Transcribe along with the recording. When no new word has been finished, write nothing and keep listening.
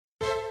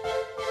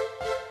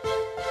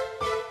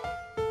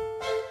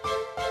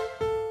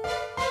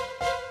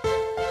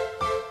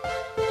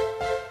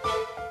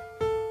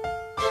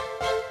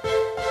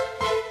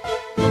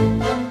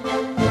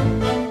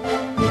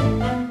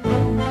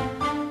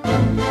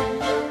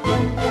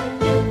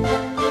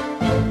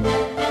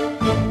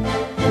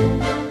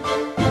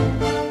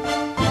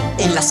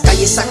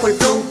saco el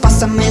flow,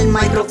 pásame el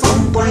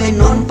micrófono, ponle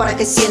on para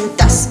que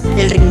sientas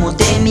el ritmo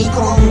de mi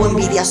combo.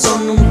 Envidia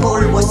son un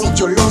polvo, así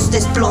yo los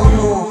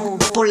desplomo.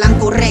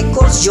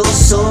 POLANCOrecords yo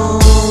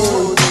soy.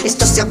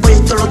 Esto se ha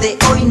vuelto lo de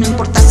hoy, no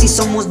importa si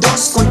somos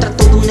dos contra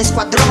todo un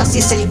escuadrón, así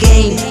es el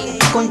game.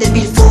 Con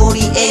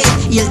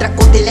Devil48 y el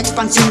Dracko de la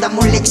expansión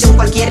damos lección,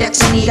 cualquier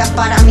reacción irá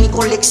para mi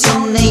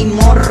colección. Ey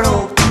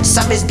morro,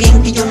 sabes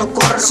bien que yo no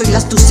corro, soy la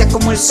astucia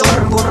como el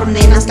zorro.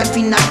 Nenas que al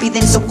final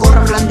piden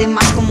socorro, hablan de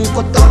más como un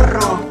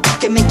cotorro,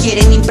 que me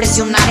quieren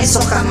impresionar, eso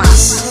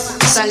jamás.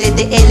 Sale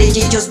de él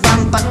y ellos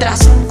van para atrás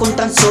con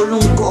tan solo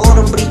un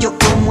coro. Brillo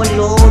como el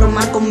oro,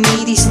 marco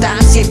mi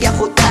distancia y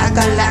viajo a otra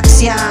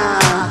galaxia.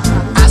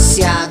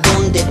 ¿Hacia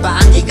dónde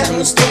van?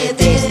 Díganme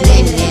ustedes,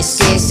 nenes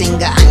que se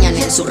engañan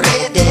en sus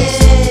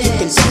redes.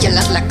 Quítense ya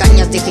las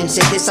lacañas,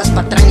 déjense de esas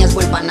patrañas,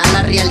 vuelvan a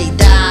la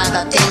realidad,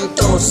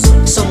 atentos.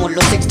 Somos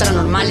los extra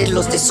normales,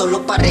 los de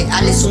solo pa'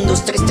 reales. 1,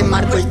 2, 3, te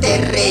marco el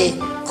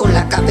TR. Con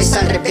la cabeza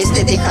al revés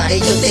te dejaré,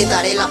 yo te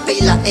daré la P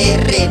y la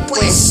R.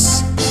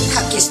 Pues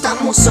aquí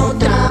estamos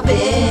otra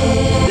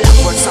vez. La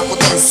fuerza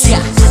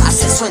potencia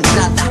hace su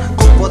entrada,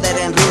 con poder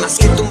en rimas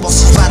que tumbó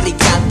sus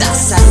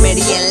barricadas.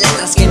 Armería en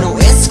letras que no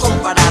es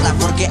comparada,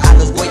 porque a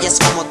los bueyes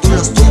como tú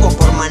los tumbo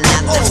por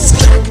manadas.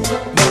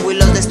 Vengo y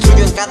los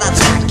destruyo en cada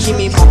track, y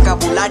mi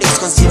vocabulario es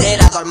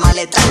considerado al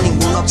maletal.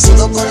 Ninguno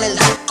pudo con el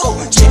Dracko,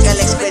 checa el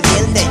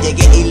expediente.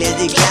 Llegué y les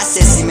di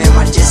clases y me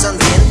marché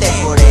sonriente.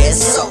 Por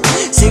eso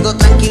sigo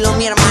tranquilo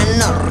mi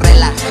hermano,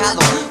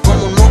 relajado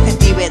como un monje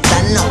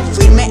tibetano,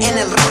 firme en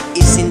el rap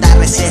y sin dar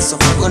receso,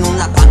 con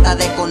una pata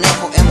de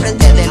conejo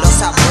enfrente de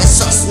los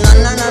abuesos.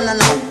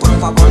 No, por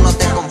favor no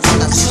te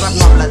confundas, mi rap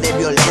no habla de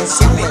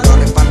violencia, pero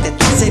reparte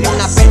tú. Sería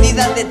una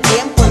pérdida de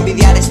tiempo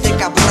envidiar a este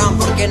cabrón,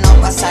 porque no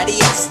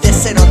pasarías de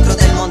ser otro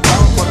del montón.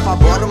 Por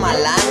favor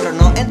malandro,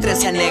 no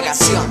entres en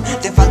negación,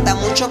 te falta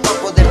mucho para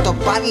poder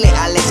toparle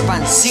a la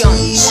expansión.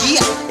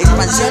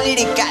 Expansión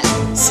lirical,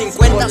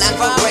 50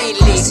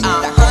 family.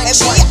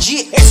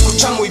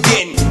 Escucha muy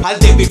bien al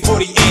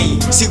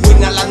Devil48. Sigo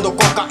inhalando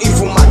coca y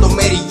fumando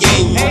Mary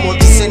Jane. Como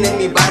dicen en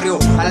mi barrio,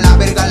 a la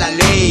verga la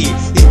ley.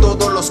 Y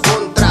todos los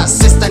contras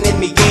están en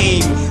mi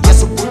game. A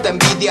su puta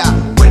envidia,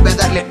 vuelve a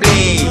darle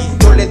play.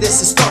 No le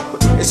des stop,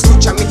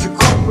 escucha mi hip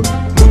hop.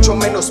 Mucho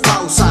menos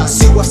pausa,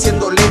 sigo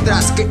haciendo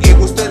letras que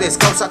ustedes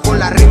causa con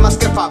las rimas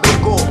que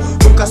fabrico.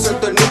 Nunca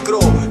suelto el micro,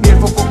 ni el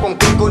foco con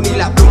crico, ni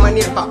la pluma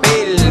ni el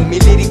papel.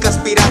 Mis líricas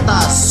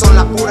piratas son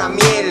la pura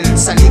miel,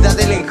 salida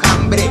del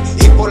enjambre.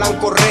 Y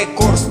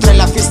POLANCOrecords trae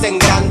la fiesta en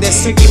grande.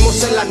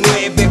 Seguimos en la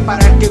 9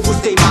 para el que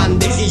guste y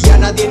mande, y ya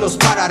nadie nos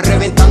para,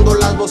 reventando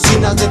las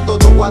bocinas de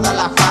todo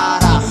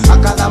Guadalajara.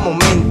 A cada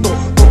momento,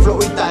 con flow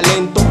y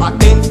talento,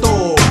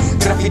 atento,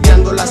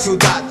 grafiteando la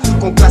ciudad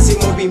con clase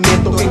y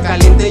movimiento, en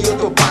caliente y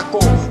otro opaco.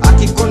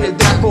 Aquí con el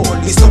Dracko,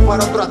 listo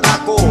para otro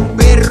atraco.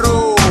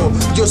 Perro,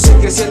 yo sé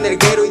que crecí en el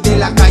guero y de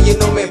la calle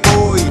no me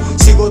voy.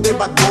 Sigo de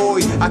bad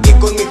boy, aquí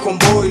con mi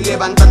convoy,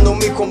 levantando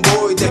mi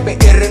convoy. De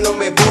PR no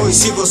me voy,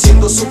 sigo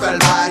siendo su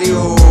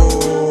calvario.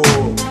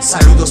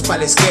 Saludos para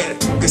el Esquer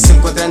que se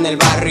encuentra en el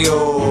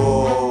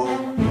barrio.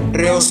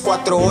 Reos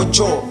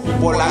 48,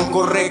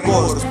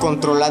 POLANCOrecords,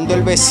 controlando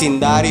el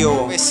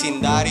vecindario.